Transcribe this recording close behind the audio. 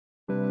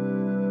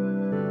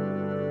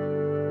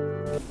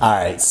All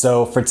right,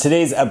 so for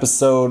today's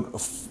episode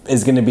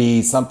is gonna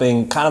be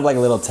something kind of like a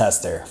little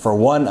tester. For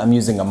one, I'm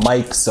using a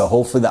mic, so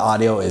hopefully the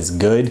audio is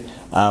good.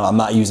 I'm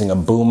not using a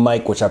boom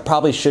mic, which I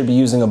probably should be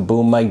using a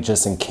boom mic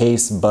just in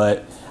case,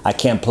 but I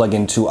can't plug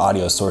in two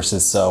audio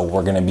sources, so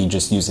we're gonna be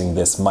just using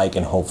this mic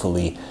and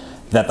hopefully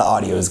that the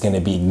audio is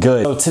gonna be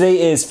good. So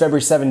today is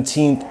February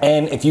 17th,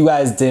 and if you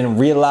guys didn't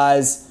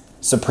realize,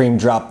 Supreme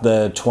dropped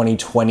the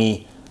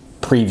 2020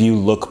 preview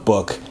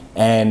lookbook.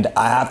 And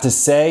I have to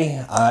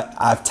say,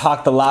 I've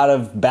talked a lot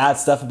of bad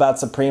stuff about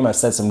Supreme. I've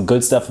said some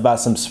good stuff about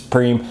some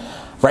Supreme.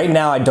 Right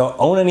now, I don't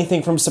own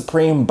anything from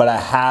Supreme, but I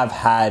have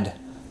had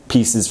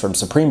pieces from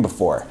Supreme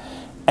before.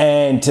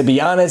 And to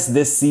be honest,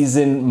 this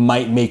season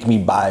might make me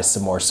buy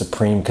some more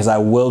Supreme because I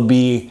will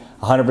be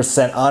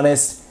 100%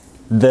 honest,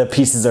 the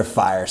pieces are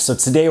fire. So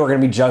today we're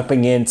gonna be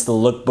jumping into the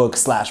lookbook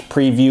 /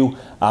 preview.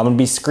 I'm gonna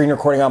be screen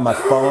recording on my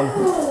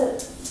phone.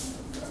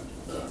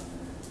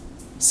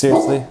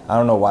 Seriously, I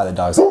don't know why the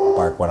dogs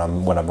bark when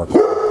I'm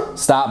recording.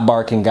 Stop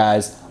barking,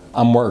 guys.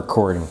 I'm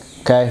recording,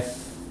 okay?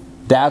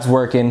 Dad's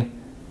working.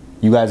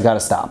 You guys gotta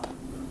stop.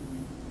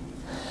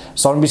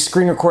 So I'm gonna be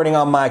screen recording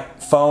on my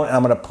phone and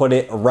I'm gonna put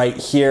it right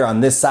here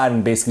on this side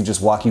and basically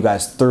just walk you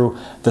guys through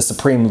the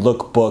Supreme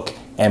lookbook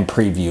and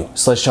preview.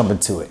 So let's jump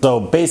into it. So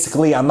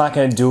basically, I'm not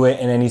gonna do it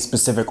in any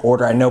specific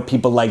order. I know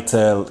people like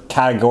to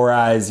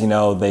categorize, you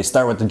know, they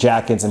start with the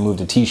jackets and move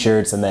to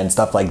t-shirts and then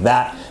stuff like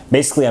that.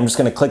 Basically, I'm just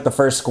gonna click the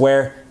first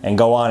square and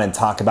go on and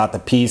talk about the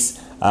piece,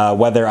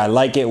 whether I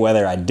like it,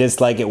 whether I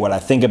dislike it, what I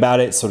think about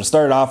it. So to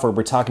start it off,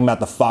 we're talking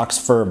about the Fox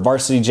Fur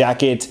varsity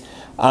jacket.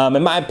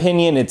 In my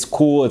opinion, it's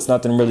cool. It's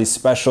nothing really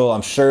special.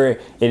 I'm sure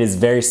it is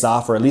very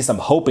soft, or at least I'm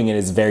hoping it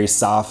is very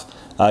soft.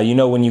 You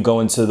know, when you go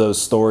into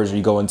those stores or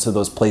you go into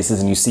those places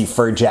and you see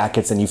fur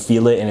jackets and you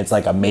feel it and it's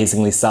like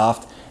amazingly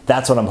soft.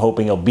 That's what I'm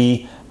hoping it'll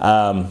be.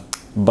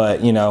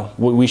 But you know,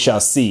 we shall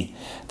see.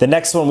 The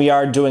next one, we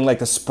are doing like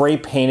the spray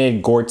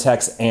painted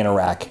Gore-Tex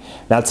Anorak.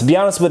 Now, to be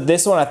honest with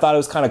this one, I thought it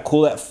was kind of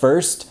cool at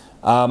first.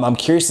 I'm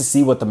curious to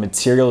see what the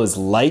material is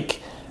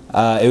like.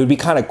 It would be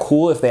kind of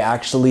cool if they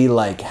actually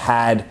like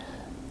had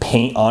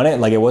paint on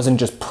it. Like it wasn't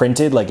just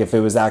printed, like if it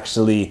was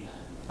actually,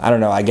 I don't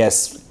know, I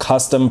guess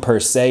custom per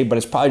se, but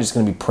it's probably just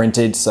gonna be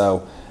printed.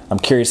 So I'm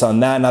curious on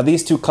that. Now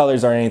these two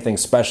colors aren't anything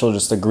special,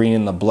 just the green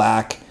and the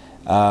black.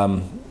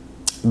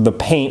 The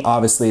paint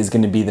obviously is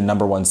gonna be the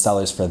 #1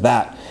 sellers for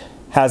that.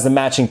 Has the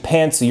matching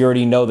pants, so you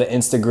already know the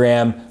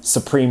Instagram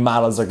Supreme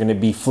models are gonna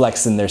be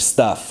flexing their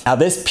stuff. Now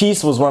this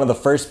piece was one of the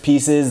first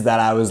pieces that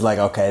I was like,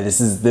 okay,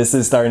 this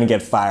is starting to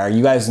get fire.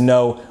 You guys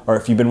know, or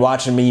if you've been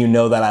watching me, you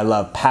know that I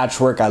love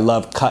patchwork, I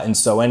love cut and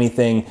sew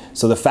anything.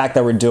 So the fact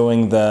that we're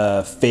doing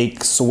the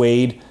fake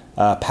suede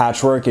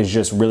patchwork is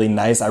just really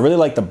nice. I really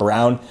like the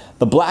brown.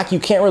 The black, you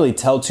can't really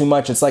tell too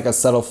much. It's like a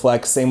subtle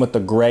flex. Same with the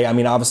gray. I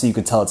mean, obviously you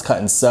could tell it's cut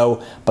and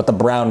sew, but the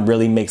brown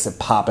really makes it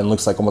pop and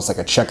looks like almost like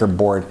a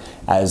checkerboard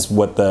as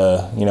what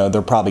the, you know,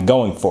 they're probably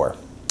going for.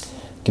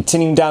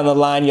 Continuing down the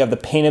line, you have the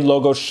painted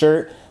logo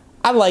shirt.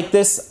 I like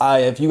this.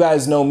 If you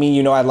guys know me,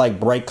 you know I like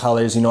bright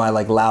colors. You know I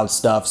like loud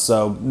stuff.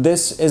 So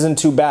this isn't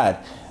too bad.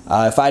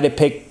 If I had to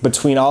pick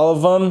between all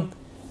of them,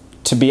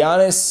 to be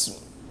honest,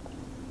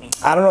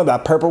 I don't know,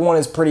 that purple one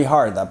is pretty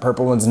hard. That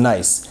purple one's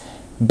nice.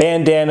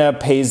 Bandana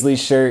paisley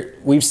shirt.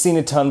 We've seen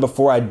a ton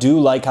before. I do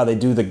like how they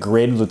do the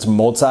grid with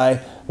multi,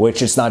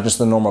 which it's not just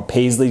the normal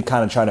paisley,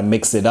 kind of try to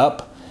mix it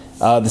up.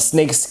 The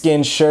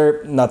snakeskin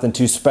shirt, nothing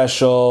too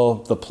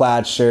special. The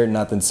plaid shirt,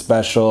 nothing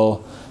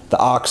special. The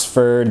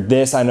Oxford,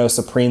 this I know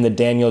Supreme, the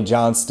Daniel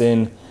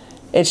Johnston.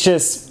 It's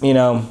just, you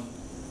know,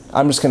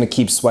 I'm just gonna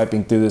keep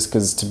swiping through this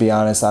because to be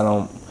honest, I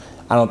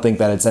don't think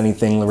that it's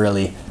anything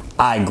really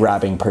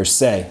eye-grabbing per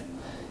se.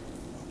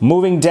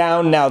 Moving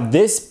down, now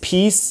this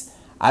piece,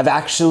 I've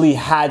actually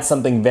had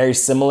something very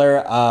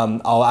similar.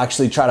 I'll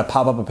actually try to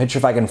pop up a picture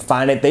if I can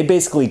find it. They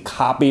basically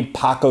copied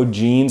Paco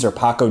jeans or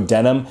Paco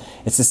denim.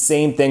 It's the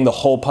same thing, the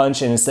hole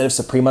punch, and instead of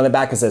Supreme on the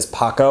back, it says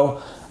Paco.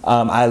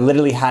 I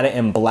literally had it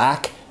in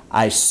black.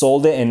 I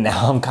sold it and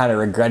now I'm kind of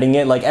regretting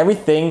it. Like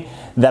everything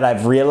that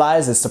I've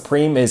realized is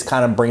Supreme is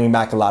kind of bringing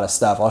back a lot of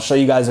stuff. I'll show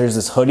you guys, there's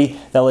this hoodie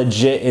that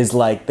legit is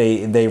like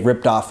they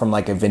ripped off from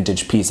like a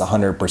vintage piece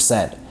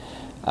 100%.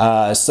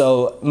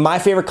 So my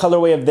favorite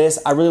colorway of this,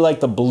 I really like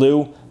the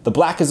blue. The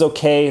black is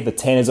okay, the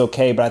tan is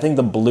okay, but I think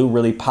the blue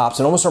really pops.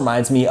 It almost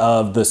reminds me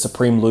of the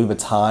Supreme Louis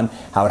Vuitton,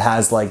 how it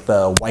has like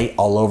the white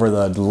all over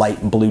the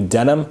light blue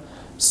denim.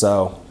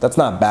 So that's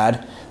not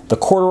bad. The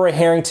corduroy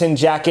Harrington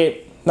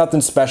jacket,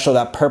 nothing special.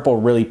 That purple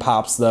really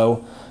pops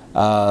though.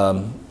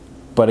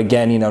 But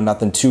again, you know,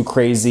 nothing too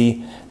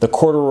crazy. The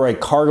corduroy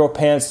cargo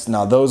pants,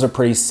 now those are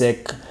pretty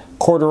sick.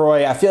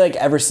 Corduroy, I feel like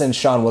ever since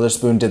Sean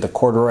Witherspoon did the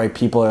corduroy,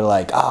 people are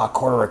like, ah,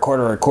 corduroy,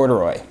 corduroy,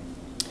 corduroy.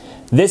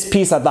 This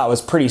piece I thought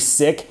was pretty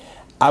sick.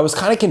 I was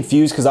kind of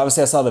confused because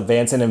obviously I saw the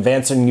Vanson, and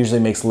Vanson usually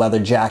makes leather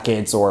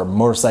jackets or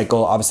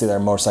motorcycle. Obviously they're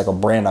a motorcycle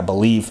brand, I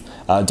believe.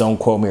 Don't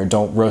quote me or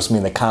don't roast me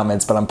in the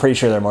comments, but I'm pretty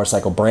sure they're a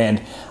motorcycle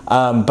brand.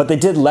 But they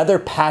did leather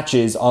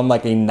patches on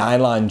like a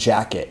nylon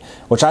jacket,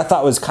 which I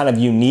thought was kind of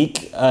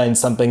unique and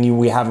something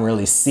we haven't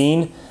really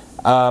seen.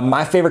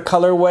 My favorite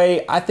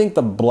colorway, I think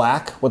the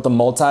black with the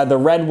multi, the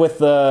red with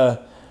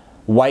the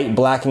white,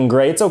 black, and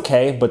gray, it's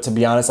okay, but to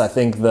be honest, I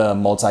think the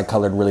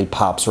multicolored really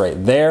pops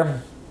right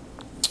there.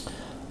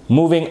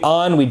 Moving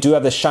on, we do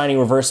have the shiny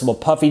reversible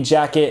puffy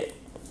jacket.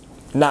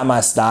 Not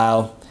my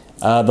style.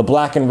 The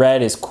black and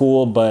red is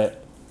cool,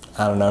 but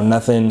I don't know,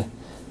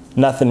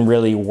 nothing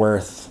really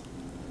worth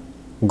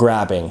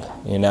grabbing,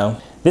 you know?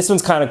 This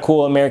one's kind of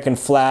cool, American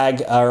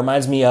flag.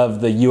 Reminds me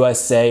of the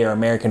USA or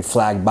American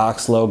flag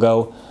box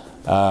logo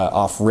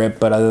off rip,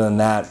 but other than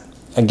that,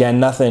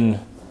 again, nothing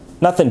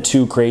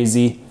too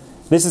crazy.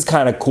 This is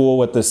kind of cool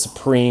with the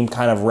Supreme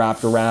kind of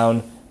wrapped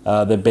around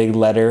the big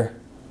letter,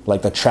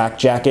 like the track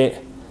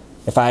jacket.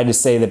 If I had to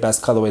say the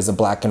best colorway is the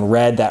black and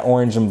red, that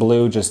orange and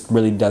blue just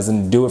really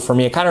doesn't do it for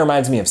me. It kind of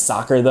reminds me of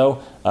soccer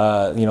though,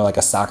 you know, like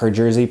a soccer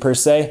jersey per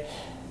se.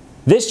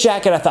 This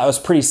jacket I thought was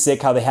pretty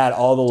sick, how they had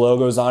all the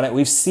logos on it.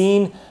 We've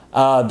seen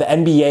the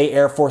NBA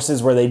Air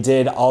Forces where they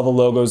did all the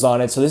logos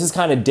on it. So this is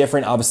kind of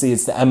different. Obviously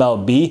it's the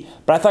MLB,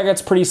 but I thought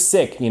that's pretty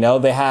sick. You know,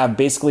 they have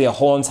basically a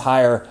whole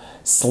entire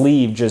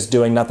sleeve just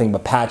doing nothing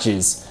but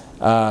patches.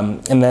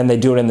 And then they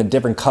do it in the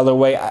different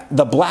colorway.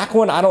 The black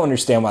one, I don't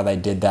understand why they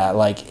did that.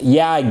 Like,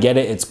 yeah, I get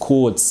it. It's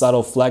cool. It's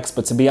subtle flex.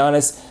 But to be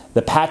honest,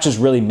 the patches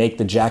really make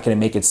the jacket and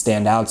make it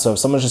stand out. So if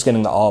someone's just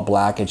getting the all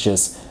black, it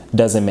just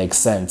doesn't make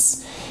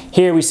sense.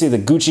 Here we see the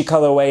Gucci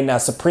colorway. Now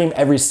Supreme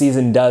every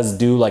season does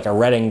do like a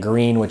red and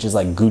green, which is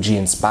like Gucci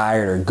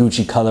inspired or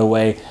Gucci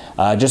colorway,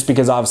 just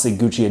because obviously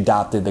Gucci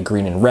adopted the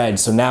green and red.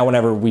 So now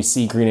whenever we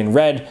see green and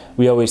red,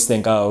 we always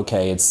think, oh,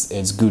 okay, it's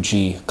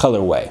Gucci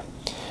colorway.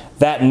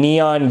 That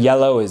neon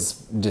yellow is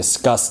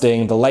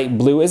disgusting. The light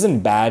blue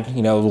isn't bad.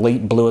 You know,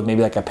 light blue with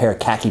maybe like a pair of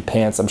khaki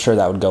pants. I'm sure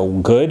that would go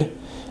good.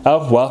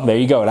 Oh, well, there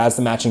you go. It has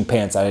the matching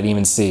pants. I didn't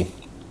even see.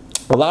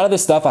 A lot of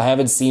this stuff I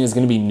haven't seen is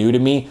going to be new to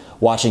me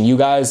watching you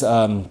guys.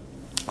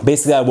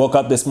 Basically, I woke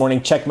up this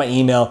morning, checked my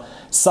email,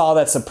 saw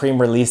that Supreme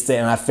released it,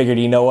 and I figured,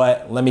 you know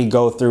what? Let me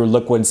go through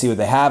Lookbook and see what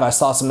they have. I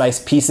saw some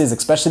nice pieces,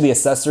 especially the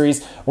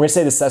accessories. We're going to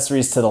say the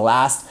accessories to the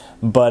last,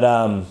 but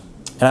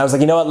and I was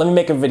like, you know what, let me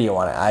make a video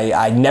on it.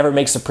 I never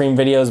make Supreme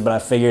videos, but I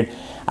figured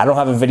I don't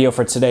have a video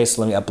for today,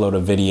 so let me upload a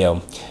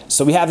video.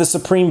 So we have the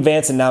Supreme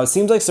Vance, and now it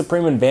seems like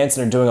Supreme and Vance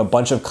are doing a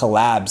bunch of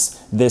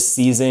collabs this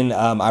season.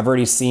 I've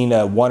already seen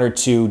 1 or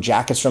 2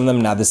 jackets from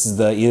them. Now this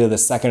is either the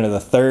second or the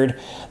third.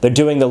 They're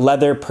doing the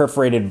leather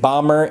perforated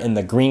bomber in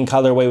the green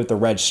colorway with the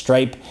red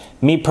stripe.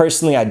 Me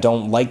personally, I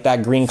don't like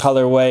that green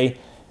colorway.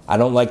 I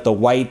don't like the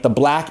white. The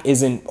black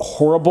isn't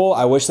horrible.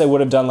 I wish they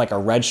would have done like a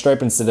red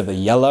stripe instead of the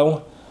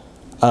yellow.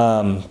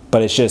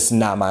 But it's just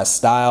not my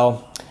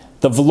style.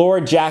 The velour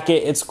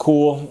jacket, it's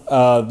cool.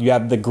 You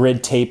have the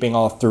grid taping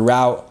all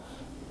throughout.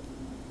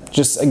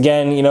 Just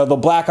again, you know, the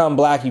black on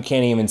black, you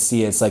can't even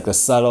see it. It's like the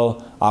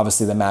subtle,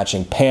 obviously the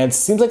matching pants.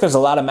 Seems like there's a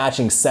lot of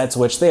matching sets,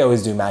 which they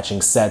always do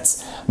matching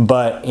sets,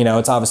 but you know,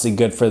 it's obviously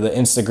good for the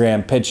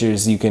Instagram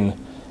pictures. You can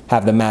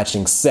have the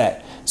matching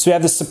set. So we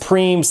have the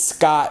Supreme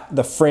Scott,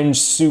 the fringe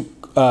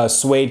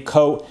suede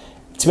coat.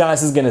 To be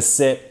honest, this is gonna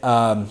sit.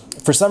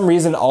 For some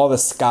reason, all the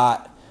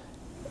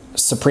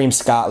Supreme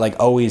Scott like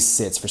always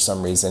sits for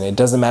some reason. It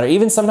doesn't matter.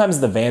 Even sometimes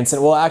the Vance,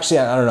 well actually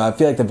I don't know, I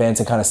feel like the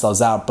Vance kind of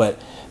sells out, but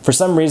for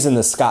some reason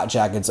the Scott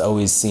jackets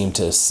always seem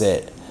to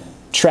sit.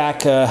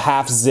 Track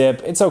half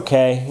zip, it's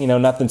okay, you know,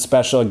 nothing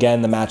special.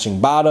 Again, the matching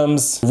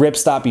bottoms.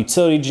 Ripstop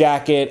utility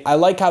jacket. I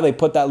like how they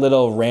put that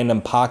little random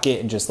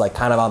pocket just like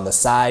kind of on the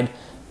side.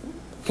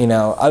 You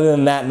know, other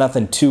than that,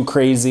 nothing too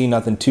crazy,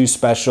 nothing too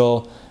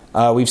special.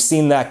 We've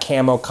seen that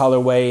camo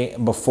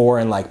colorway before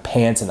in like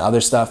pants and other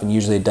stuff, and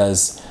usually it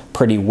does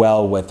pretty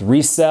well with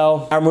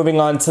resale. Now moving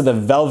on to the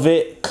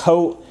velvet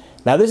coat.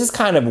 Now this is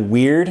kind of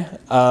weird.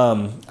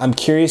 I'm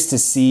curious to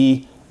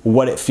see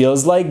what it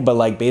feels like, but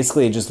like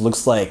basically it just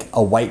looks like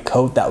a white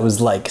coat that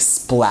was like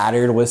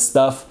splattered with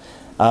stuff,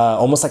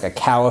 almost like a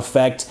cow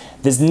effect.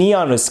 This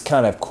neon was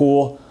kind of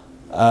cool.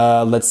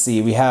 Let's see,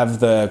 we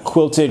have the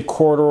quilted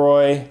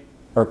corduroy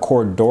or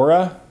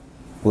cordura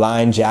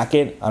line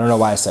jacket. I don't know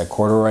why I said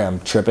corduroy,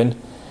 I'm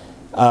tripping.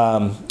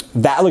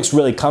 That looks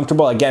really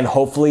comfortable. Again,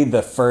 hopefully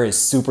the fur is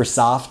super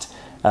soft.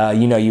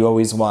 You know, you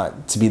always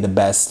want to be the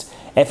best.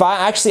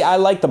 I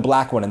like the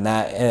black one in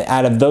that.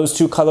 Out of those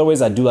 2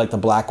 colorways, I do like the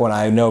black one.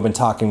 I know I've been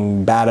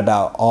talking bad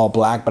about all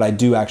black, but I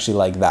do actually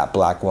like that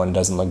black one.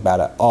 Doesn't look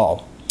bad at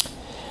all.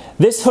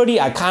 This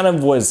hoodie, I kind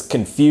of was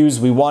confused.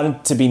 We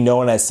wanted to be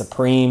known as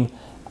Supreme.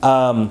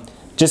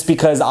 Just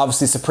because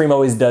obviously Supreme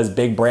always does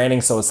big branding,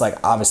 so it's like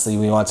obviously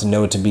we want to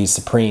know it to be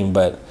Supreme,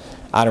 but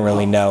I don't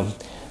really know.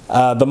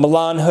 The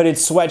Milan hooded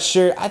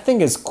sweatshirt, I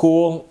think is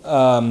cool.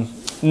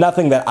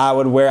 Nothing that I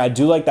would wear. I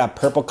do like that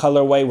purple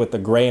colorway with the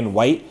gray and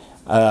white,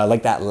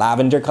 like that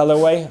lavender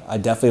colorway. I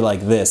definitely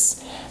like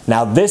this.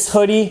 Now this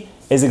hoodie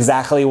is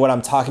exactly what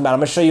I'm talking about. I'm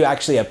gonna show you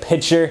actually a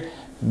picture.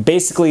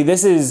 Basically,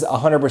 this is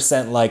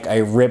 100% like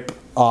a rip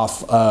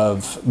off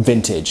of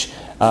vintage.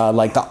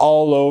 Like the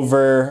all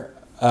over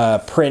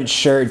print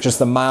shirt, just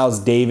the Miles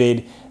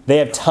David. They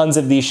have tons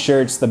of these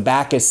shirts. The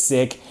back is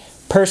sick.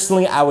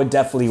 Personally, I would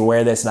definitely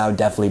wear this and I would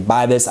definitely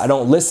buy this. I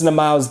don't listen to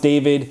Miles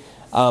David.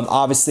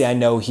 Obviously, I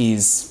know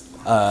he's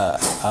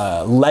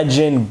a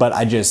legend, but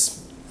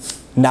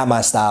not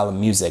my style of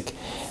music.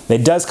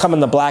 It does come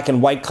in the black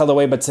and white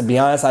colorway, but to be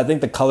honest, I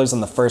think the colors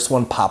on the first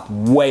one pop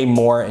way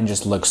more and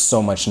just look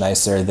so much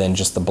nicer than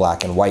just the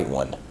black and white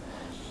one.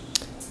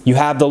 You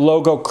have the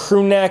logo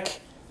crew neck.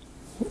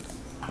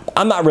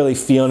 I'm not really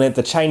feeling it.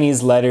 The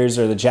Chinese letters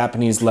or the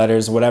Japanese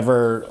letters,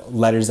 whatever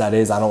letters that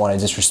is, I don't want to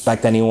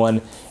disrespect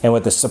anyone. And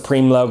with the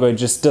Supreme logo, it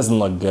just doesn't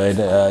look good.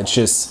 It's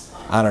just,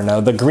 I don't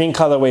know. The green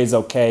colorway is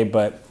okay,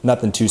 but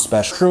nothing too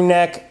special. Crew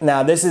neck.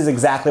 Now, this is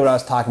exactly what I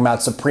was talking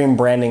about. Supreme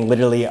branding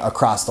literally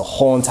across the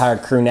whole entire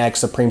crew neck.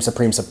 Supreme,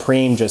 Supreme,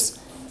 Supreme.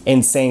 Just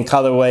insane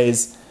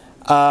colorways.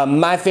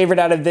 My favorite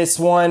out of this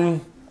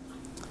one,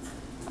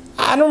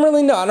 I don't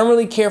really know. I don't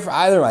really care for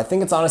either. I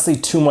think it's honestly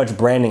too much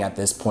branding at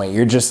this point.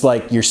 You're just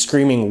like, you're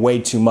screaming way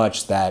too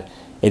much that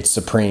it's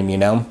Supreme, you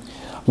know?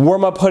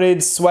 Warm-up hooded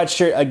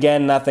sweatshirt,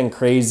 again, nothing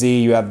crazy.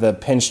 You have the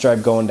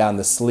pinstripe going down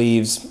the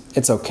sleeves.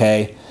 It's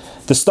okay.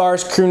 The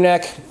stars crew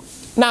neck,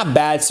 not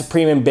bad.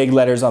 Supreme in big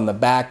letters on the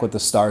back with the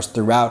stars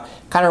throughout.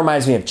 Kind of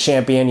reminds me of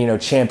Champion. You know,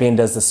 Champion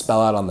does the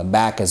spell out on the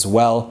back as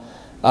well.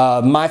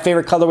 My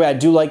favorite colorway, I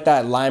do like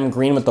that lime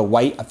green with the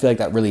white. I feel like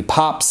that really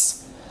pops.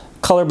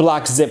 Color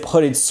block zip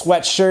hooded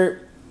sweatshirt.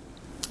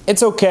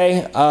 It's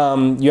okay.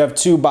 You have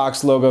 2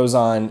 box logos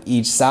on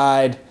each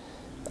side.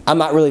 I'm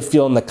not really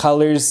feeling the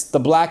colors. The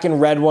black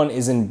and red one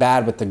isn't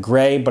bad with the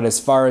gray, but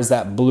as far as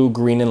that blue,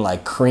 green, and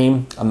like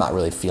cream, I'm not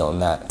really feeling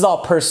that. It's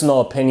all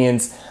personal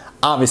opinions.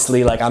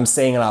 Obviously, like I'm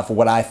saying it off of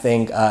what I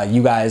think.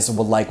 You guys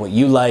will like what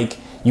you like.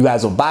 You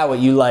guys will buy what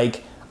you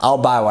like. I'll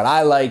buy what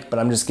I like, but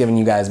I'm just giving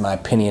you guys my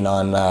opinion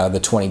on the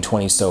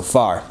 2020 so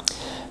far.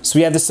 So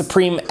we have the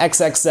Supreme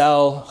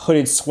XXL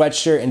hooded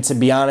sweatshirt, and to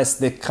be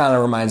honest, it kind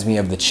of reminds me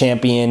of the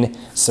Champion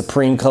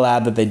Supreme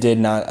collab that they did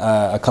not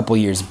a couple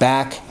years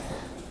back.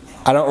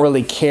 I don't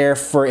really care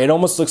for it.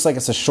 Almost looks like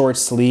it's a short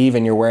sleeve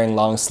and you're wearing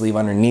long sleeve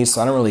underneath,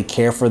 so I don't really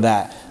care for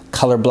that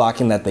color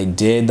blocking that they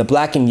did. The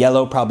black and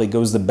yellow probably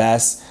goes the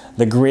best.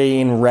 The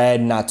green, red,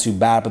 not too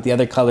bad, but the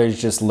other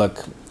colors just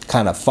look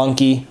kind of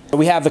funky.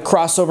 We have the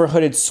crossover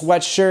hooded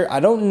sweatshirt. I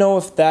don't know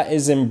if that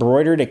is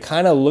embroidered. It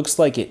kind of looks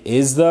like it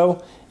is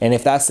though. And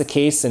if that's the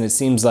case, then it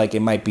seems like it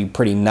might be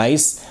pretty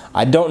nice.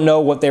 I don't know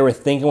what they were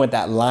thinking with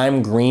that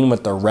lime green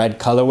with the red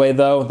colorway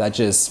though. That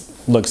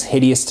just looks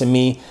hideous to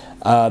me.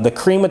 The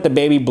cream with the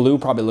baby blue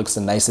probably looks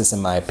the nicest in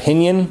my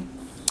opinion.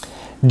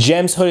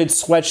 Gems hooded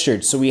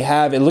sweatshirt. So we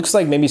have, it looks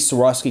like maybe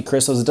Swarovski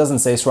crystals. It doesn't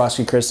say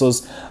Swarovski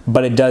crystals,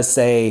 but it does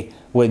say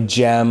with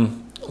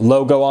gem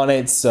logo on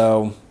it.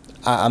 So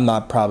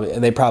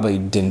they probably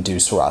didn't do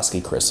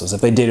Swarovski crystals.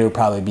 If they did, it would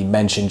probably be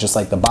mentioned, just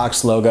like the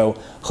box logo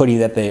hoodie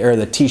that they, or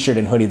the t-shirt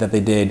and hoodie that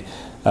they did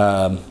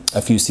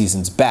a few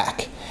seasons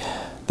back.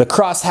 The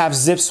cross half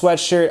zip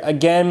sweatshirt,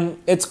 again,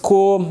 it's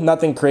cool,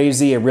 nothing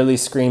crazy. It really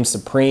screams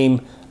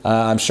Supreme.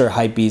 I'm sure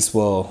Hypebeast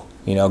will,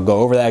 you know,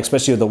 go over that,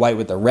 especially with the white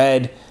with the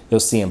red. You'll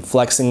see him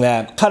flexing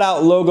that.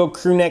 Cutout logo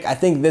crew neck. I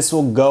think this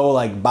will go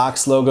like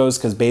box logos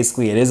because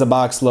basically it is a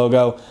box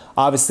logo.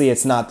 Obviously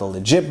it's not the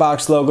legit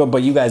box logo,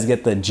 but you guys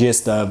get the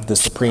gist of the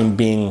Supreme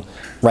being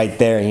right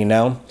there, you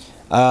know.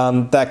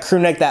 That crew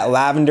neck, that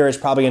lavender is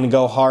probably gonna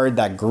go hard.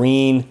 That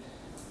green,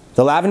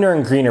 the lavender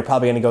and green are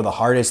probably gonna go the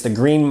hardest. The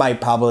green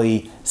might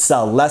probably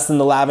sell less than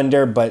the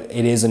lavender, but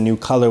it is a new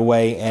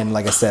colorway. And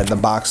like I said, the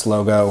box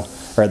logo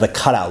or the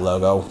cutout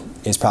logo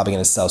is probably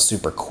gonna sell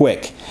super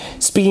quick.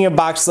 Speaking of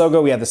box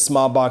logo, we have the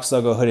small box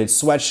logo hooded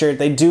sweatshirt.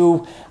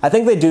 I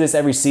think they do this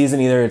every season.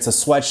 Either it's a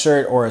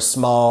sweatshirt or a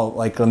small,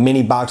 like a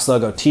mini box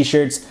logo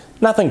t-shirts.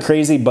 Nothing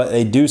crazy, but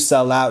they do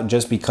sell out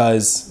just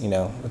because, you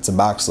know, it's a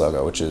box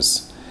logo, which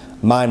is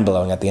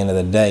mind-blowing at the end of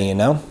the day, you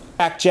know?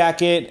 Back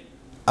jacket,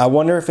 I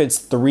wonder if it's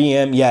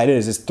 3M. Yeah, it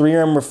is. It's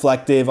 3M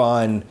reflective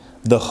on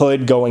the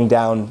hood going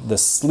down the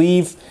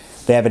sleeve.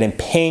 They have it in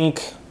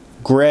pink,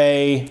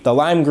 gray, the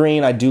lime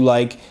green I do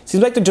like.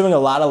 Seems like they're doing a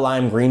lot of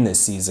lime green this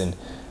season.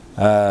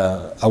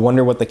 I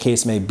wonder what the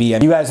case may be.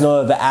 You guys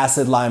know that the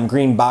acid lime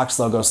green box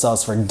logo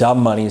sells for dumb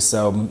money,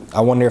 so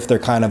I wonder if they're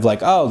kind of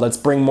like, oh, let's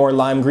bring more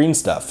lime green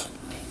stuff.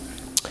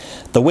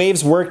 The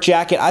Waves work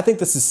jacket, I think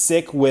this is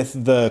sick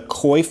with the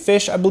koi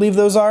fish, I believe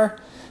those are.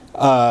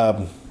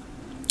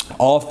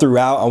 All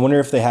throughout. I wonder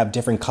if they have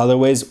different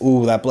colorways.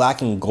 Ooh, that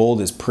black and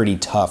gold is pretty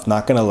tough.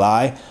 Not gonna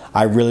lie,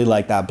 I really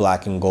like that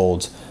black and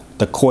gold.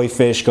 The koi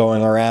fish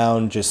going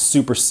around, just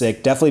super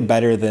sick. Definitely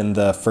better than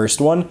the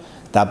first one.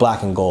 That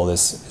black and gold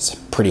is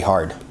pretty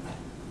hard.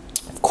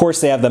 Of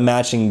course, they have the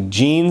matching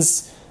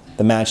jeans,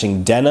 the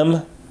matching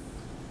denim.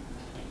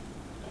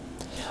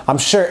 I'm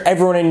sure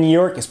everyone in New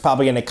York is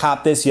probably gonna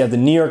cop this. You have the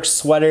New York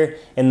sweater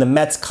in the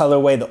Mets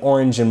colorway, the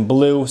orange and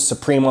blue,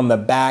 Supreme on the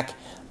back.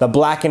 The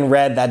black and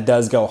red, that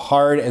does go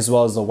hard, as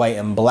well as the white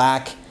and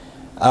black.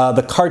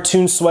 The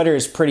cartoon sweater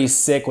is pretty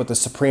sick with the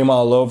Supreme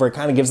all over. It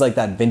kind of gives like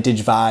that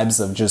vintage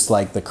vibes of just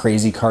like the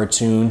crazy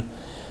cartoon.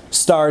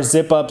 Star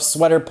zip up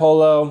sweater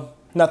polo,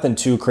 nothing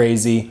too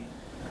crazy.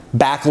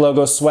 Back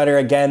logo sweater,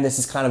 again, this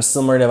is kind of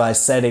similar to what I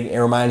said. It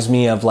reminds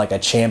me of like a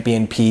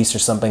Champion piece or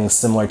something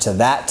similar to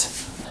that.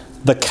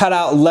 The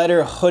cutout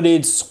letter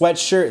hooded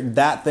sweatshirt,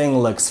 that thing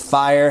looks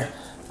fire.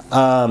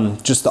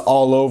 Just the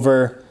all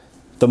over,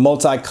 the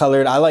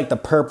multicolored. I like the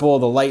purple,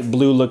 the light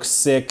blue looks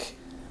sick.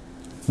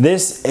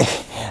 This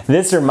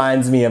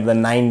reminds me of the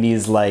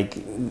 90s, like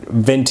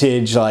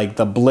vintage, like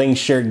the bling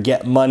shirt,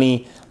 get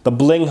money. The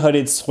bling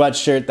hooded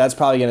sweatshirt, that's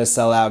probably gonna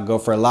sell out, go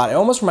for a lot. It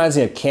almost reminds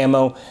me of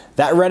camo.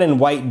 That red and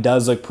white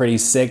does look pretty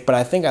sick, but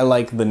I think I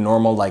like the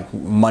normal like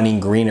money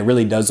green. It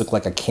really does look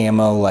like a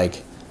camo,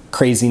 like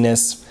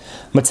craziness.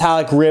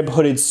 Metallic rib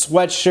hooded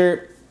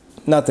sweatshirt,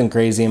 nothing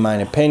crazy in my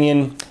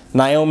opinion.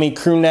 Naomi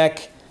crew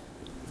neck,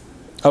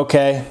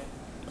 okay.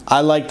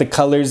 I like the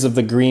colors of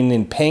the green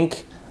and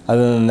pink.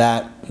 Other than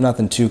that,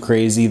 nothing too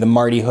crazy. The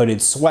Marty hooded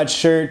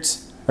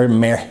sweatshirt, or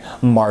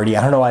Marty,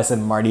 I don't know why I said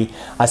Marty.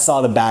 I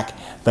saw the back.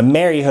 The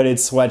Mary hooded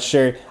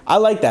sweatshirt, I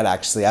like that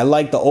actually. I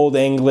like the Old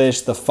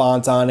English, the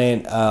font on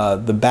it,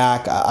 the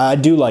back. I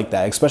do like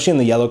that, especially in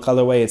the yellow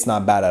colorway. It's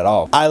not bad at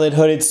all. Eyelet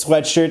hooded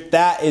sweatshirt,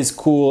 that is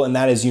cool and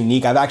that is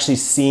unique. I've actually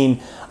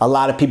seen a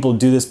lot of people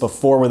do this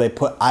before where they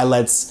put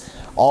eyelets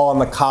all on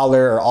the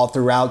collar or all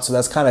throughout. So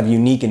that's kind of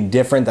unique and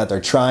different that they're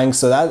trying.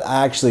 So that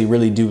I actually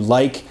really do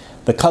like.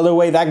 The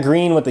colorway, that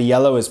green with the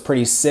yellow is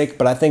pretty sick,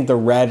 but I think the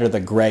red or the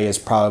gray is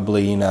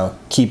probably, you know,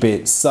 keep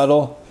it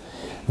subtle.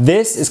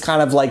 This is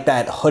kind of like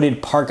that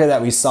hooded parka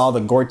that we saw,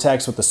 the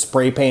Gore-Tex with the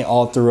spray paint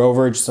all through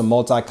over, just a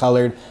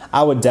multicolored.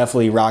 I would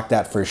definitely rock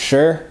that for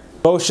sure.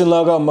 Motion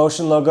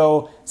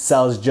logo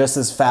sells just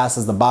as fast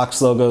as the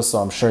box logo, so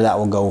I'm sure that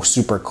will go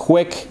super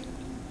quick.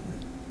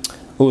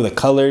 Ooh, the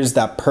colors,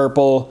 that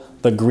purple,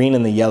 the green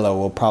and the yellow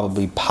will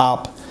probably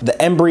pop. The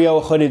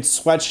embryo hooded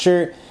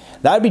sweatshirt,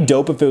 that would be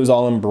dope if it was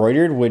all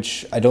embroidered,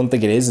 which I don't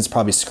think it is. It's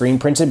probably screen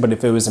printed, but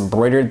if it was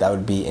embroidered, that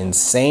would be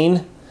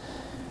insane.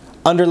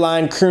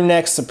 Underlined crew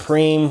neck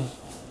Supreme,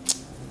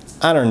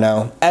 I don't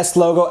know. S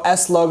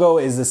logo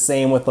is the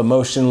same with the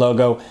Motion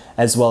logo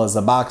as well as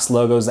the box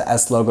logos. The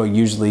S logo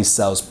usually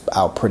sells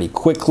out pretty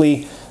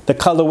quickly. The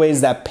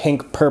colorways, that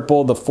pink,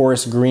 purple, the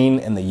forest green,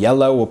 and the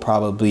yellow will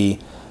probably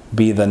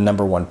be the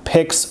 #1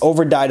 picks.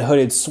 Overdyed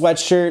hooded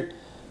sweatshirt,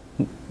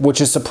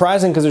 which is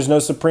surprising because there's no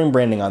Supreme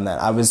branding on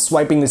that. I was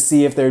swiping to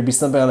see if there would be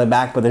something on the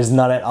back, but there's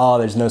none at all.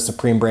 There's no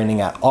Supreme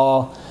branding at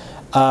all.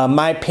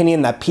 My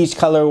opinion, that peach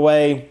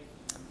colorway,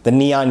 the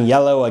neon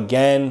yellow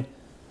again,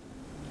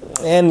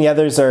 and the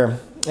others are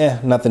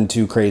nothing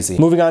too crazy.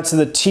 Moving on to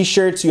the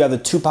t-shirts, you have the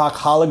Tupac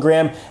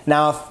hologram.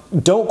 Now,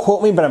 don't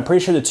quote me, but I'm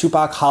pretty sure the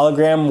Tupac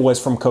hologram was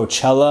from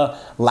Coachella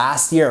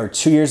last year or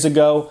 2 years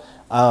ago.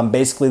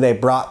 Basically, they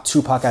brought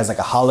Tupac as like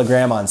a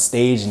hologram on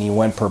stage and he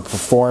went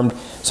performed.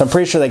 So I'm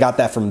pretty sure they got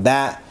that from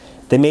that.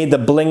 They made the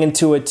bling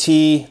into a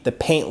T, the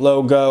paint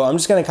logo. I'm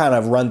just gonna kind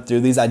of run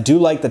through these. I do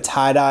like the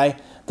tie-dye,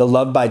 the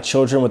Loved by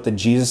Children with the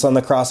Jesus on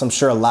the cross. I'm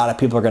sure a lot of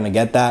people are gonna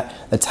get that.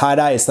 The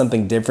tie-dye is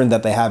something different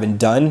that they haven't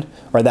done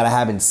or that I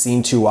haven't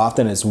seen too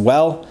often as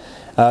well.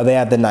 They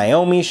have the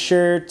Naomi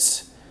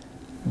shirt,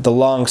 the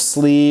long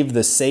sleeve,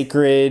 the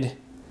sacred,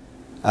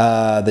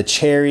 the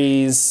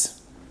cherries,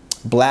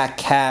 Black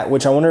Cat,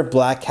 which I wonder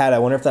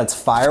if that's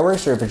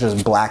fireworks or if it's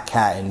just Black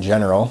Cat in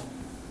general.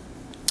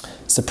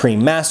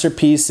 Supreme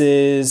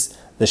Masterpieces,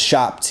 the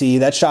shop tee.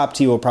 That shop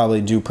tee will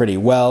probably do pretty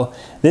well.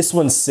 This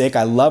one's sick.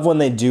 I love when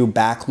they do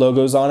back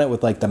logos on it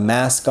with like the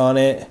mask on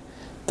it.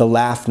 The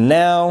Laugh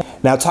Now.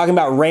 Now talking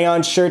about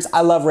rayon shirts,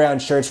 I love rayon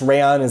shirts.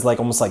 Rayon is like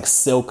almost like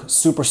silk,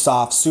 super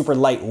soft, super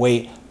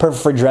lightweight,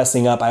 perfect for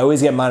dressing up. I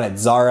always get mine at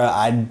Zara.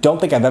 I don't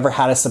think I've ever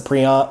had a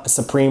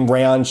Supreme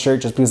rayon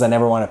shirt just because I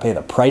never want to pay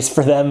the price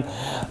for them.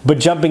 But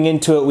jumping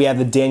into it, we have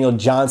the Daniel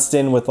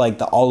Johnston with like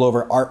the all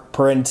over art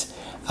print.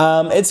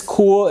 It's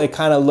cool. It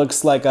kind of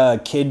looks like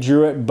a kid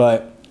drew it,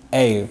 but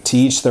hey, to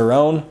each their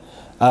own.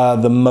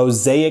 The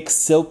Mosaic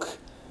Silk,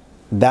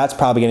 that's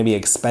probably going to be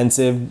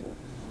expensive.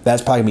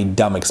 That's probably gonna be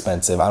dumb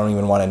expensive. I don't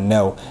even want to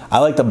know. I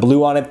like the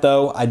blue on it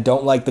though. I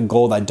don't like the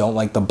gold. I don't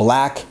like the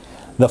black.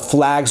 The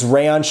Flags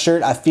rayon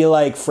shirt, I feel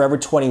like Forever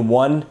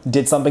 21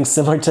 did something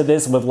similar to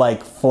this with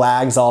like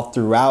flags all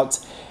throughout.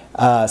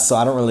 So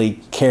I don't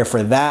really care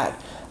for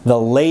that. The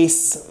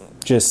lace,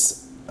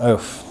 just,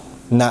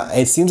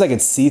 it seems like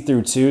it's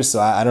see-through too, so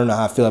I don't know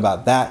how I feel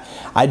about that.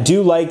 I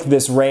do like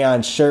this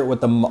rayon shirt with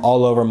the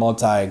all over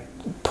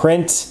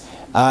multi-print.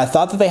 I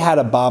thought that they had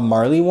a Bob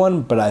Marley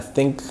one, but I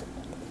think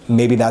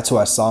maybe that's who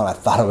I saw and I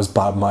thought it was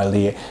Bob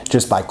Marley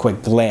just by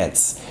quick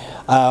glance.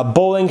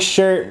 Bowling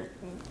shirt,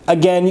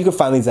 again, you can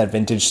find these at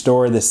Vintage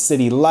Store. The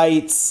City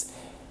Lights,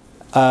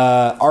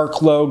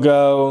 ARC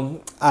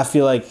logo. I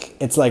feel like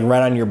it's like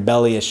right on your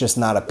belly. It's just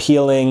not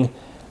appealing.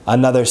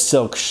 Another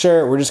silk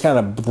shirt. We're just kind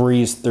of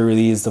breeze through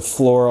these. The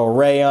floral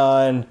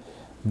rayon,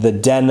 the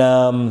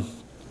denim.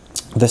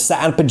 The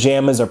satin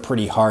pajamas are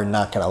pretty hard,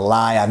 not gonna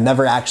lie. I've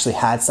never actually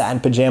had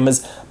satin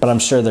pajamas, but I'm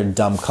sure they're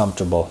dumb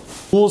comfortable.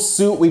 Full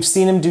suit, we've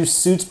seen him do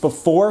suits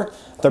before.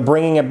 They're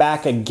bringing it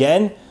back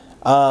again.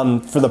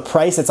 For the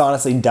price, it's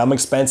honestly dumb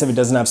expensive. It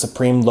doesn't have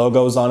Supreme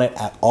logos on it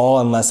at all,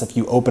 unless if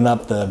you open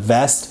up the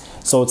vest.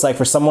 So it's like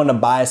for someone to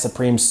buy a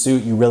Supreme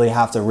suit, you really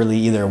have to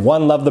either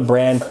one, love the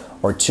brand,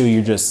 or two,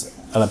 you're just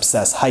an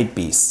obsessed hype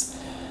beast.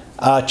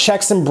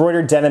 Checks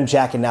embroidered denim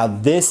jacket. Now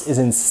this is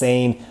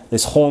insane.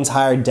 This whole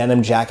entire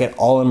denim jacket,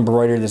 all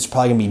embroidered. This is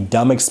probably gonna be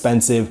dumb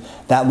expensive.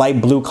 That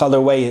light blue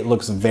colorway, it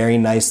looks very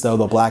nice though.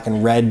 The black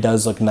and red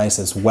does look nice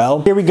as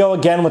well. Here we go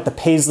again with the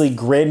paisley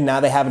grid. Now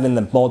they have it in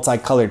the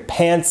multicolored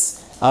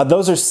pants.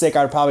 Those are sick.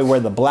 I'd probably wear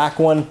the black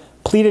one.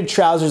 Pleated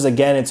trousers,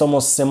 again, it's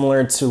almost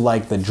similar to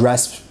like the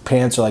dress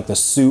pants or like the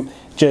suit.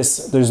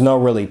 Just, there's no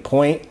really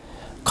point.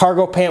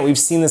 Cargo pant, we've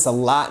seen this a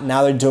lot.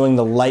 Now they're doing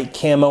the light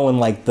camo and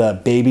like the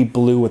baby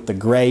blue with the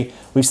gray.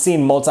 We've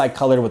seen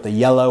multicolored with the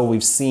yellow.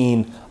 We've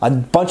seen a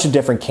bunch of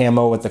different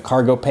camo with the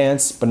cargo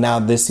pants, but now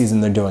this season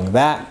they're doing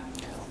that.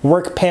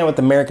 Work pant with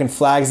American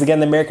flags.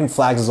 Again, the American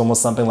flags is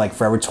almost something like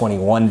Forever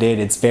 21 did.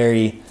 It's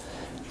very,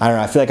 I don't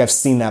know, I feel like I've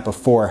seen that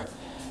before.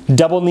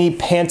 Double knee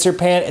panther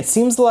pant. It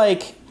seems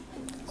like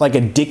a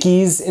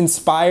Dickies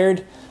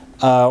inspired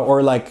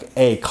or like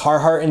a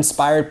Carhartt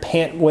inspired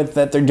pant with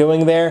that they're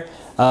doing there.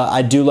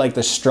 I do like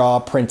the straw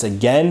print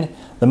again.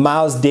 The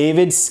Miles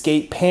Davis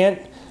skate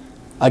pant,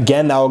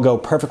 again, that will go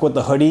perfect with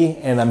the hoodie,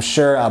 and I'm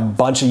sure a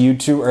bunch of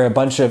YouTube or a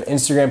bunch of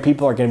Instagram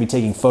people are gonna be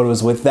taking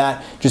photos with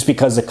that just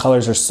because the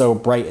colors are so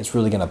bright, it's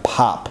really gonna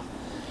pop.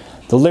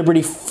 The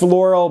Liberty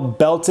floral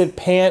belted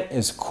pant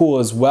is cool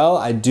as well.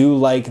 I do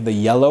like the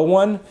yellow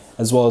one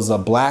as well as the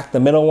black. The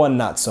middle one,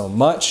 not so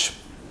much.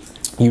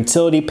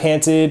 Utility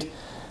panted,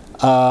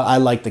 I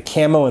like the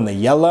camo and the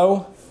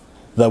yellow.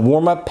 The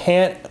warm-up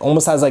pant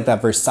almost has like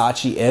that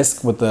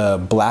Versace-esque with the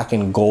black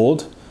and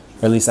gold,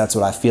 or at least that's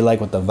what I feel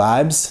like with the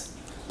vibes.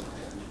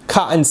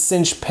 Cotton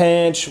cinch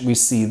pant, we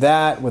see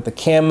that with the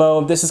camo.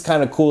 This is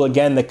kind of cool.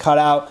 Again, the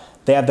cutout,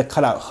 they have the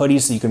cutout hoodie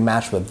so you can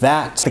match with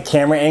that. The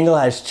camera angle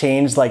has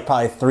changed like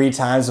probably 3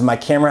 times, but my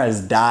camera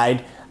has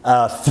died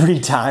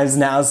 3 times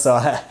now, so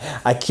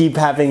I keep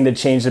having to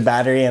change the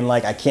battery and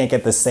like I can't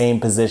get the same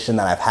position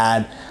that I've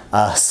had.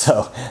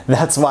 So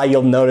that's why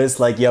you'll notice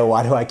like, yo,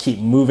 why do I keep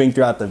moving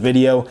throughout the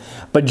video?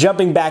 But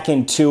jumping back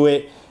into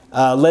it,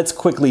 let's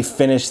quickly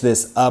finish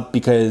this up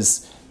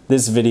because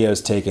this video is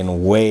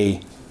taking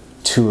way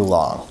too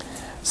long.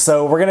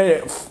 So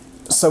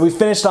we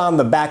finished on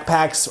the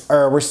backpacks,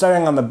 or we're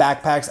starting on the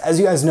backpacks. As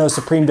you guys know,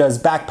 Supreme does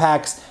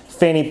backpacks,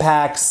 fanny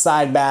packs,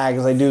 side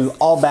bags. I do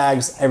all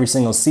bags every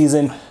single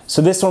season.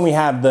 So this one we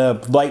have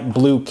the light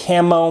blue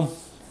camo.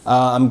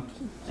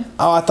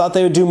 Oh, I thought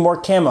they would do more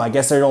camo. I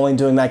guess they're only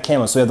doing that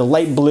camo. So we have the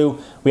light blue,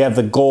 we have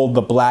the gold,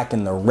 the black,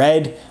 and the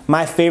red.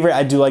 My favorite,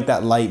 I do like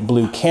that light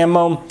blue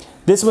camo.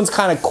 This one's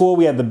kind of cool.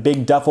 We have the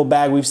big duffel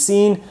bag. We've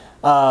seen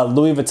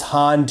Louis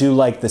Vuitton do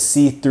like the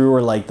see-through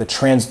or like the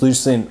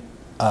translucent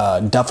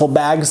duffel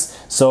bags.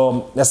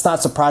 So that's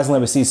not surprising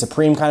that we see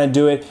Supreme kind of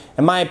do it.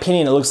 In my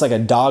opinion, it looks like a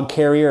dog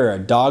carrier or a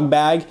dog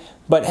bag.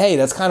 But hey,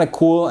 that's kind of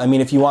cool. I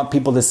mean, if you want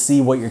people to see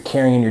what you're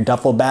carrying in your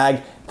duffel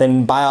bag,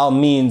 then by all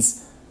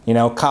means, you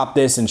know, cop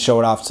this and show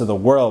it off to the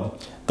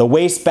world. The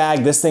waist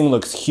bag, this thing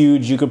looks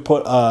huge. You could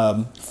put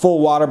a full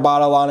water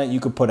bottle on it.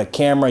 You could put a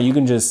camera. You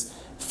can just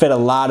fit a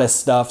lot of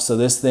stuff. So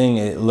this thing,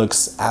 it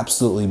looks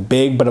absolutely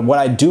big. But what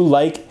I do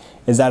like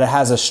is that it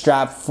has a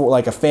strap for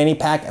like a fanny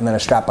pack and then a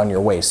strap on your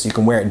waist. So you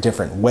can wear it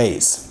different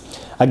ways.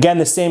 Again,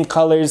 the same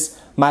colors.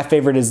 My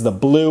favorite is the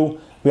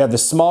blue. We have the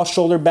small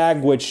shoulder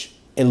bag, which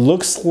it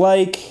looks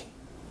like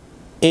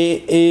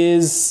it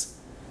is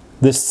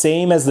the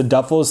same as the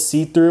duffel,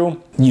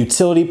 see-through.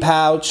 Utility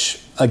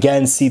pouch,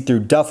 again, see-through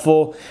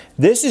duffel.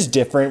 This is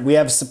different. We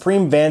have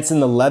Supreme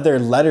Vanson, the leather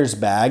letters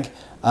bag.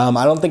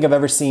 I don't think I've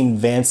ever seen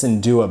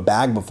Vanson do a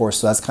bag before,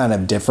 so that's kind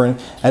of different.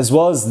 As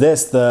well as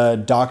this,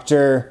 the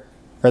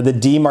the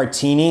D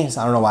Martini. I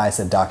don't know why I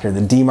said doctor.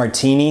 The D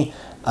Martini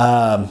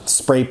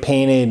spray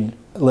painted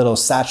little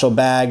satchel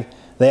bag.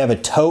 They have a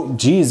tote.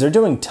 Geez, they're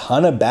doing a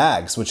ton of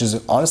bags, which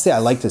is honestly I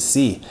like to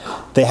see.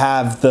 They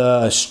have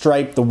the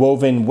striped, the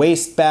woven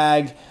waist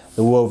bag,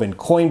 the woven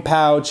coin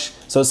pouch.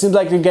 So it seems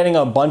like you're getting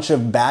a bunch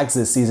of bags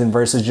this season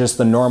versus just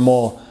the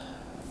normal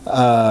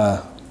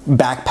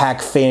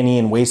backpack, fanny,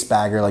 and waist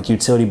bag or like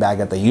utility bag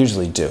that they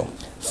usually do.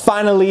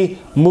 Finally,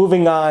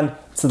 moving on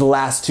to the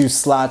last 2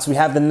 slots, we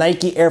have the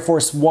Nike Air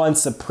Force One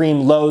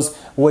Supreme Lows,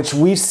 which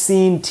we've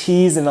seen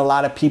teased and a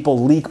lot of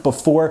people leak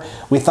before.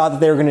 We thought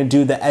that they were gonna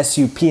do the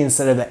SUP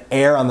instead of the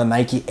Air on the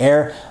Nike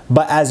Air,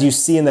 but as you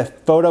see in the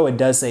photo, it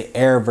does say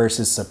Air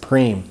versus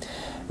Supreme.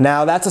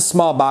 Now that's a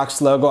small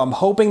box logo. I'm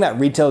hoping that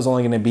retail is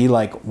only gonna be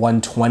like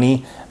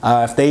 $120.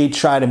 If they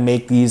try to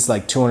make these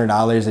like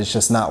 $200, it's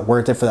just not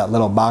worth it for that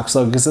little box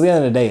logo, because at the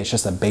end of the day, it's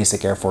just a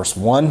basic Air Force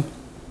One.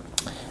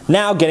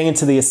 Now getting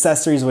into the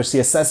accessories, which the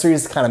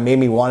accessories kind of made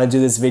me want to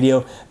do this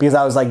video because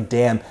I was like,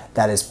 damn,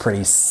 that is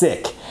pretty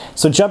sick.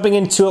 So jumping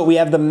into it, we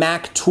have the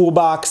Mac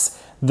Toolbox,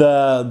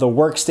 the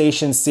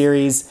workstation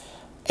series.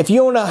 If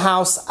you own a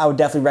house, I would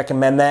definitely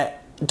recommend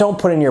that. Don't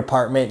put it in your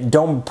apartment.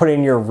 Don't put it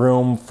in your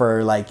room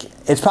for like,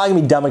 it's probably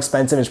gonna be dumb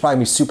expensive. It's probably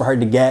gonna be super hard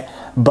to get,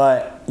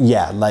 but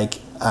yeah, like,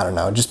 I don't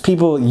know, just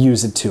people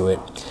use it to it.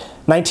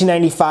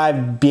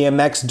 1995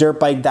 BMX dirt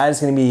bike, that is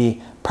gonna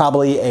be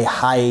probably a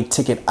high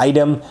ticket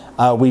item.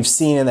 We've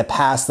seen in the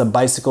past the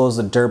bicycles,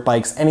 the dirt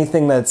bikes,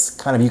 anything that's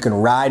kind of you can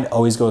ride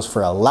always goes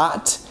for a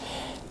lot.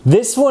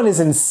 This one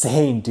is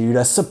insane, dude.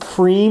 A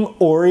Supreme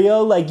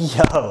Oreo? Like,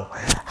 yo,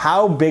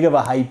 how big of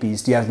a hype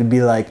beast do you have to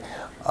be like,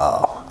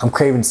 oh, I'm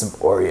craving some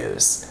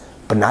Oreos,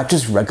 but not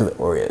just regular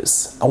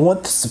Oreos. I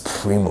want the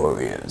Supreme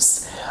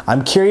Oreos.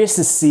 I'm curious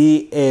to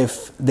see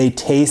if they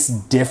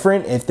taste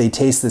different, if they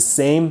taste the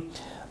same,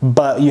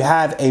 but you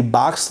have a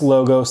box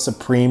logo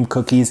Supreme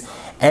cookies.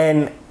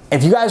 And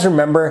if you guys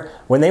remember,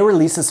 when they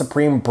released the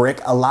Supreme brick,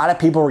 a lot of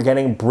people were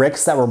getting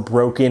bricks that were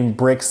broken,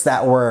 bricks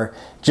that were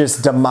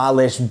just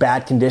demolished,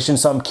 bad condition.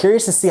 So I'm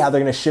curious to see how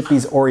they're gonna ship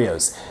these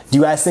Oreos. Do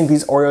you guys think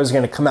these Oreos are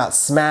gonna come out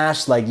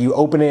smashed? Like you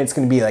open it, it's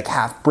gonna be like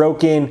half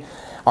broken?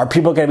 Are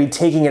people gonna be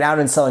taking it out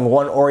and selling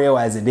one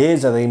Oreo as it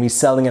is? Are they gonna be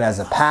selling it as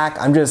a pack?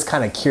 I'm just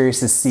kind of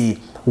curious to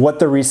see what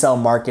the resale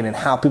market and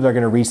how people are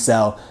gonna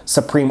resell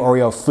Supreme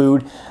Oreo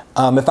food.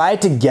 If I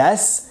had to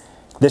guess,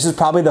 this is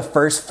probably the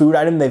first food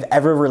item they've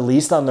ever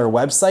released on their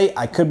website.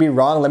 I could be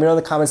wrong. Let me know in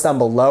the comments down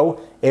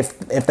below if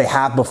they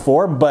have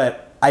before,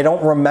 but I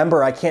don't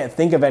remember, I can't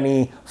think of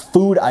any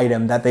food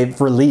item that they've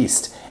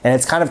released. And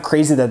it's kind of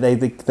crazy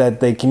that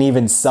they can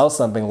even sell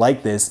something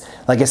like this.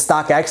 Like, is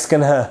StockX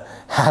gonna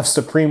have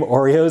Supreme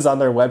Oreos on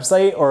their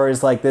website, or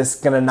is like this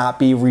gonna not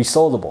be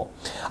resoldable?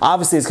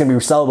 Obviously it's gonna be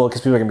resellable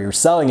because people are gonna be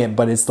reselling it,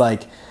 but it's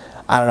like,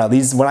 I don't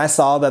know, when I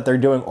saw that they're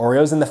doing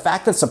Oreos, and the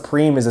fact that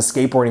Supreme is a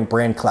skateboarding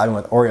brand collabing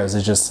with Oreos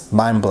is just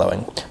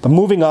mind-blowing. But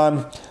moving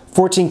on,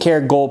 14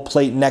 karat gold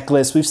plate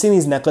necklace. We've seen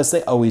these necklaces,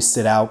 they always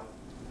sit out.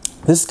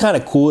 This is kind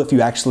of cool if you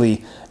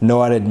actually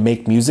know how to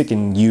make music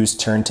and use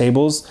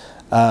turntables.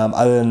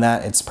 Other than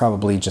that, it's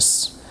probably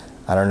just,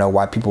 I don't know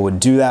why people would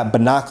do that.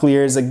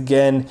 Binoculars,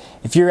 again,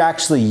 if you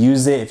actually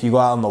use it, if you go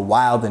out in the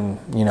wild and,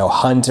 you know,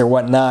 hunt or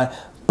whatnot,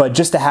 but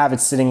just to have it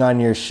sitting on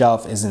your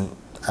shelf isn't,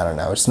 I don't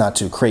know, it's not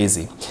too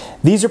crazy.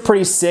 These are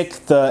pretty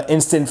sick, the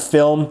instant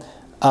film.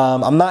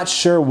 I'm not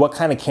sure what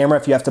kind of camera,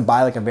 if you have to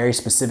buy like a very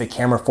specific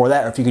camera for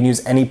that, or if you can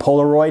use any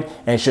Polaroid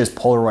and it's just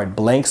Polaroid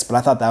blanks, but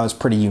I thought that was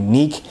pretty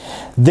unique.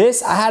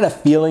 This, I had a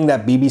feeling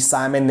that BB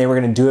Simon, they were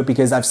gonna do it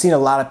because I've seen a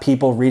lot of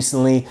people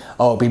recently,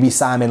 oh, BB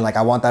Simon, like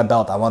I want that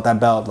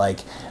belt,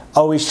 like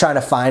always trying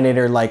to find it,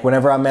 or like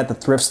whenever I'm at the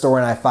thrift store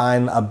and I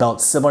find a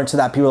belt similar to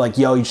that, people are like,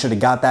 yo, you should have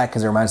got that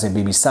because it reminds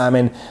me of BB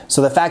Simon.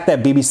 So the fact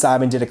that BB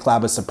Simon did a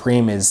collab with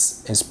Supreme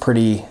is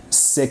pretty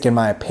sick in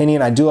my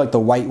opinion. I do like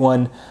the white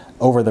one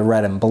over the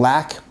red and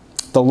black.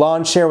 The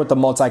lawn chair with the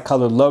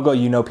multicolored logo,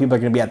 you know people are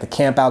gonna be at the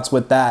campouts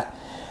with that.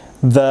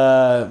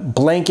 The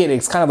blanket,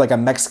 it's kind of like a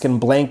Mexican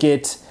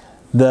blanket.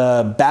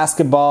 The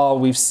basketball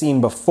we've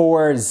seen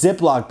before.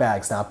 Ziploc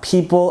bags. Now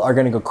people are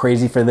gonna go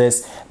crazy for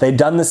this. They've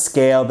done the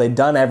scale, they've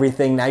done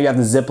everything. Now you have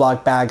the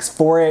Ziploc bags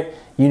for it.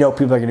 You know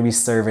people are gonna be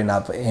serving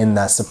up in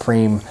the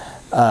Supreme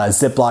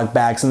Ziploc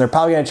bags, and they're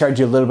probably gonna charge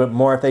you a little bit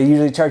more. If they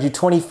usually charge you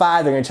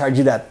 25, they're gonna charge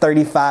you that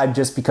 35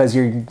 just because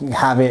you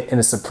have it in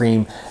a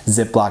Supreme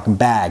Ziploc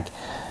bag.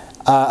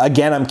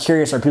 Again, I'm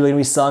curious, are people gonna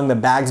be selling the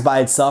bags by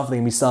itself? Are they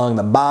gonna be selling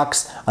the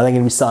box? Are they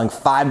gonna be selling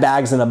 5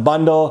 bags in a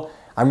bundle?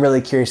 I'm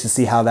really curious to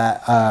see how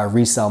that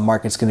resale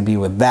market's gonna be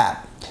with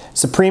that.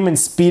 Supreme and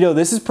Speedo,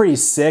 this is pretty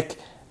sick.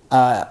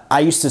 I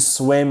used to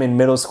swim in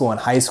middle school and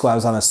high school. I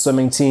was on a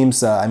swimming team,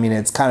 so I mean,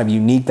 it's kind of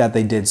unique that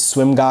they did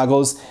swim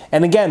goggles.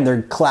 And again,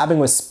 they're collabing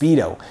with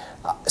Speedo.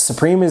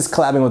 Supreme is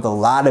collabing with a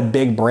lot of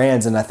big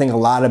brands, and I think a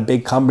lot of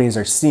big companies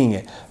are seeing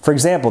it. For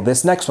example,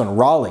 this next one,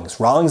 Rawlings.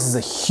 Rawlings is a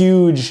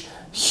huge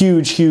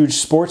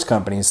sports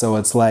company, so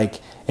it's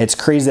like, it's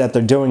crazy that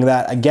they're doing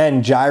that.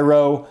 Again,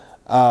 Gyro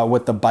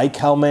with the bike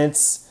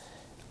helmets,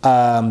 the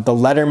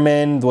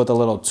Letterman with a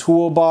little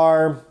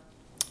toolbar.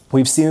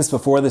 We've seen this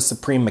before, the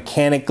Supreme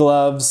mechanic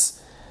gloves,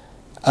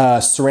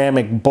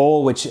 ceramic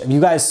bowl, which if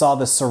you guys saw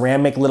the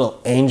ceramic little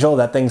angel,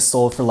 that thing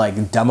sold for like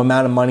a dumb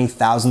amount of money,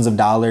 thousands of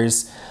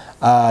dollars.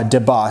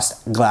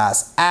 Debossed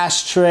glass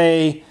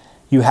ashtray.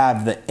 You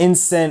have the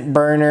incense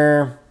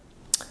burner,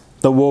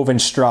 the woven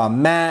straw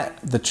mat,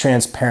 the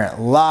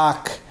transparent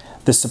lock,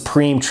 the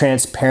Supreme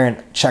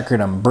transparent checkered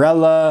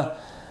umbrella,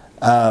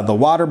 the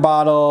water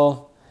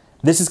bottle.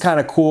 This is kind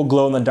of cool,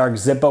 glow-in-the-dark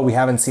Zippo. We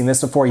haven't seen this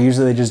before.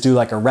 Usually they just do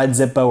like a red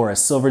Zippo or a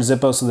silver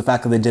Zippo, so the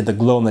fact that they did the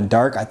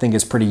glow-in-the-dark I think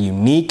is pretty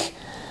unique.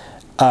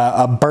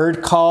 A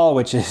bird call,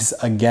 which is,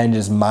 again,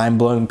 just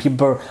mind-blowing.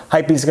 People are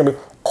hyping, it's gonna be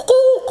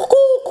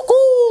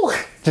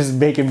just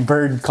making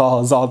bird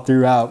calls all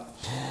throughout.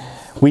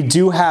 We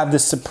do have the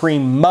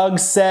Supreme mug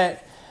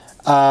set.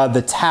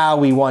 The towel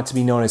we want to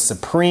be known as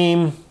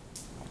Supreme.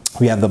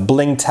 We have the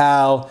bling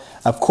towel.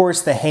 Of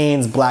course, the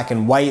Hanes black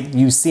and white.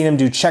 You've seen them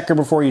do checker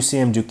before, you've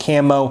seen them do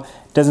camo.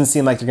 Doesn't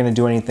seem like they're gonna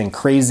do anything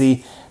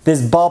crazy.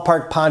 This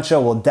ballpark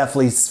poncho will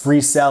definitely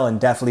resell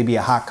and definitely be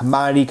a hot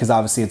commodity because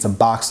obviously it's a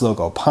box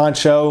logo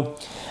poncho.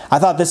 I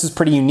thought this is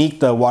pretty unique,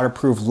 the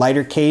waterproof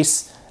lighter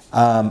case.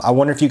 I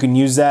wonder if you can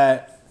use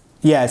that.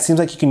 Yeah, it seems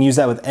like you can use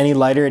that with any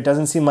lighter. It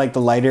doesn't seem like the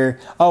lighter,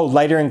 oh,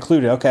 lighter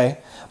included, okay.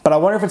 But I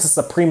wonder if it's a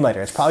Supreme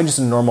lighter. It's probably just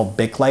a normal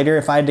Bic lighter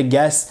if I had to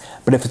guess.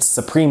 But if it's a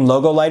Supreme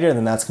logo lighter,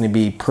 then that's gonna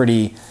be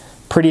pretty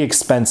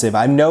expensive.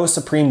 I know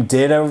Supreme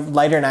did a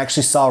lighter and I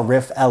actually saw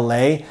Riff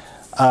LA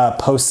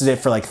posted it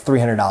for like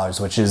 $300,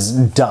 which is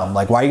dumb.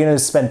 Like, why are you gonna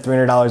spend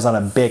 $300 on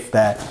a Bic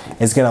that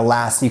is gonna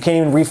last? You can't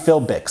even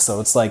refill Bics, so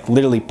it's like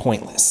literally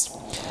pointless.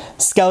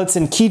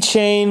 Skeleton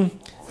keychain.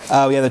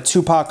 We have a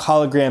Tupac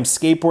hologram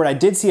skateboard. I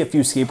did see a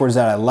few skateboards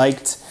that I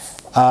liked.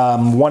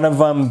 One of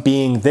them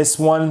being this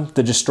one,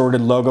 the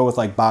distorted logo with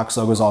like box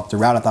logos all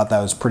throughout. I thought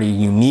that was pretty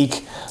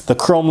unique. The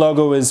chrome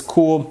logo is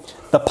cool.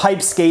 The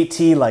pipe skate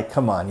tee, like,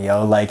 come on,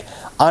 yo. Like,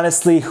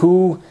 honestly,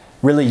 who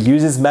really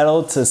uses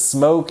metal to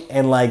smoke?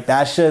 And like,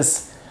 that's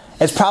just,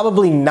 it's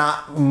probably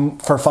not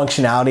for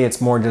functionality.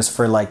 It's more just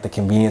for like the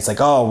convenience. Like,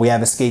 oh, we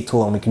have a skate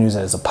tool and we can use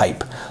it as a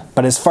pipe.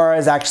 But as far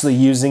as actually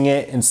using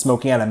it and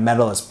smoking out of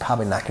metal, it's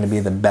probably not gonna be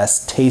the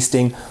best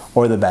tasting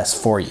or the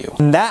best for you.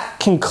 And that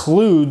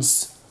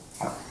concludes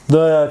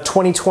the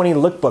 2020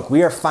 lookbook.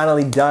 We are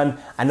finally done.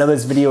 I know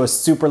this video is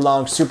super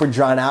long, super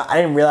drawn out. I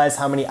didn't realize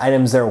how many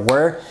items there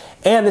were.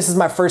 And this is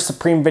my first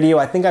Supreme video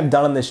I think I've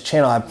done on this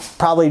channel. I've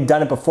probably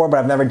done it before, but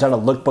I've never done a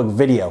lookbook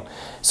video.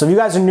 So if you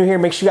guys are new here,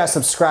 make sure you guys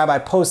subscribe. I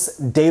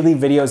post daily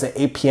videos at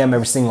 8 p.m.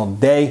 every single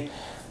day.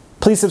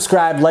 Please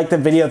subscribe, like the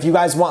video. If you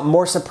guys want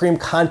more Supreme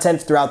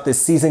content throughout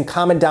this season,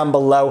 comment down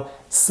below.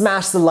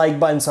 Smash the like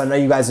button so I know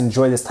you guys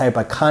enjoy this type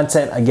of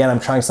content. Again,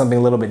 I'm trying something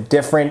a little bit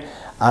different.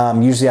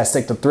 Usually I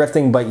stick to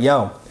thrifting, but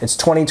yo, it's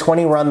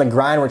 2020, we're on the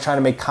grind, we're trying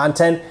to make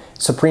content,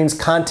 Supreme's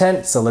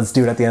content, so let's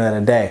do it at the end of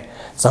the day.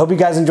 So I hope you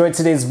guys enjoyed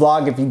today's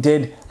vlog. If you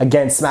did,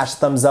 again, smash the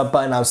thumbs up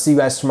button. I'll see you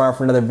guys tomorrow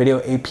for another video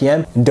at 8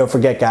 p.m. And don't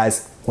forget,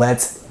 guys,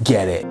 let's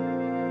get it.